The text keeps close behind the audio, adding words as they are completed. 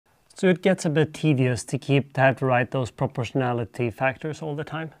So it gets a bit tedious to have to write those proportionality factors all the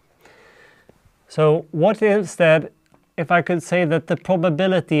time. So what instead, if I could say that the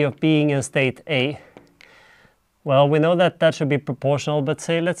probability of being in state A, well, we know that that should be proportional, but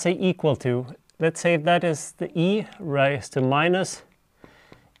let's say equal to, let's say that is the E raised to minus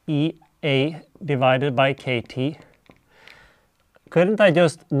EA divided by KT. Couldn't I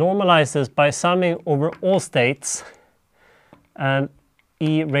just normalize this by summing over all states and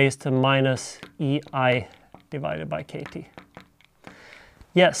E raised to minus EI divided by KT?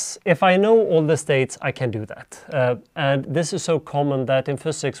 Yes, if I know all the states, I can do that. And this is so common that in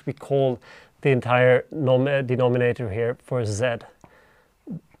physics we call the entire denominator here for Z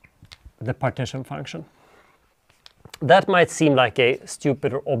the partition function. That might seem like a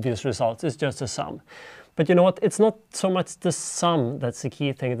stupid or obvious result. It's just a sum. But you know what? It's not so much the sum that's the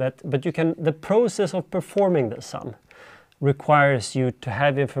key thing, but the process of performing the sum requires you to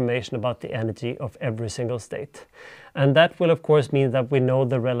have information about the energy of every single state. And that will of course mean that we know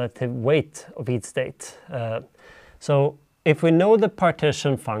the relative weight of each state. So if we know the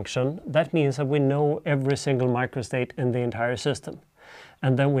partition function, that means that we know every single microstate in the entire system.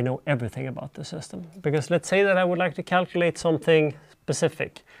 And then we know everything about the system. Because let's say that I would like to calculate something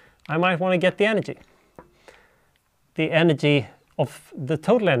specific. I might want to get the energy. The energy of the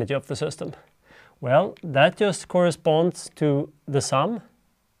total energy of the system. Well, that just corresponds to the sum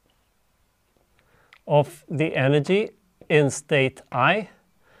of the energy in state I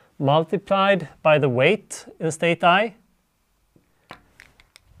multiplied by the weight in state I.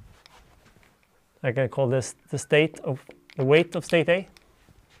 I can call this the weight of state A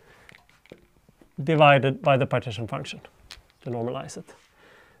divided by the partition function to normalize it.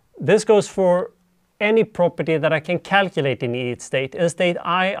 This goes for any property that I can calculate in each state. In state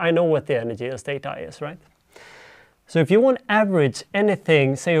I know what the energy in state I is, right? So if you want to average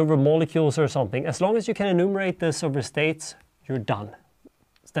anything, say over molecules or something, as long as you can enumerate this over states, you're done.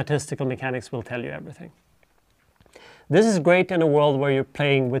 Statistical mechanics will tell you everything. This is great in a world where you're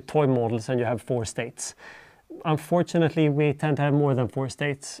playing with toy models and you have 4 states. Unfortunately, we tend to have more than 4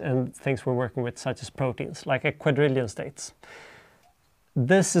 states and things we're working with, such as proteins, like a quadrillion states.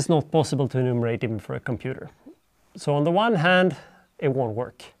 This is not possible to enumerate even for a computer. So on the one hand, it won't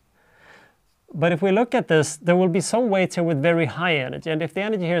work. But if we look at this, there will be some weights here with very high energy. And if the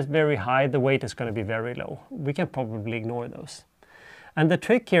energy here is very high, the weight is going to be very low. We can probably ignore those. And the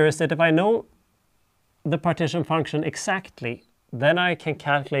trick here is that if I know the partition function exactly, then I can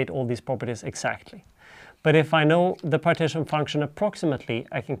calculate all these properties exactly. But if I know the partition function approximately,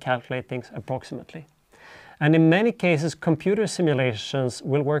 I can calculate things approximately. And in many cases, computer simulations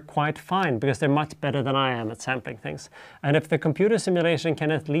will work quite fine because they're much better than I am at sampling things. And if the computer simulation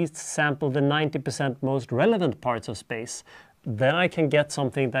can at least sample the 90% most relevant parts of space, then I can get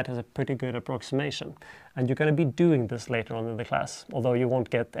something that is a pretty good approximation. And you're going to be doing this later on in the class, although you won't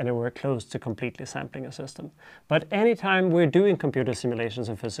get anywhere close to completely sampling a system. But anytime we're doing computer simulations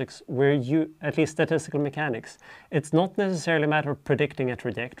in physics, at least statistical mechanics, it's not necessarily a matter of predicting a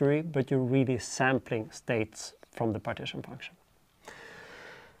trajectory, but you're really sampling states from the partition function.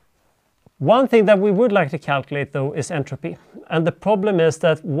 One thing that we would like to calculate, though, is entropy. And the problem is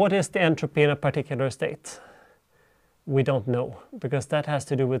that what is the entropy in a particular state? We don't know, because that has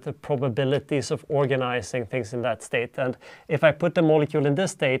to do with the probabilities of organizing things in that state. And if I put the molecule in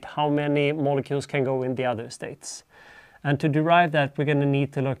this state, how many molecules can go in the other states? And to derive that, we're going to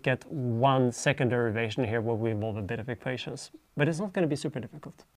need to look at one second derivation here where we involve a bit of equations. But it's not going to be super difficult.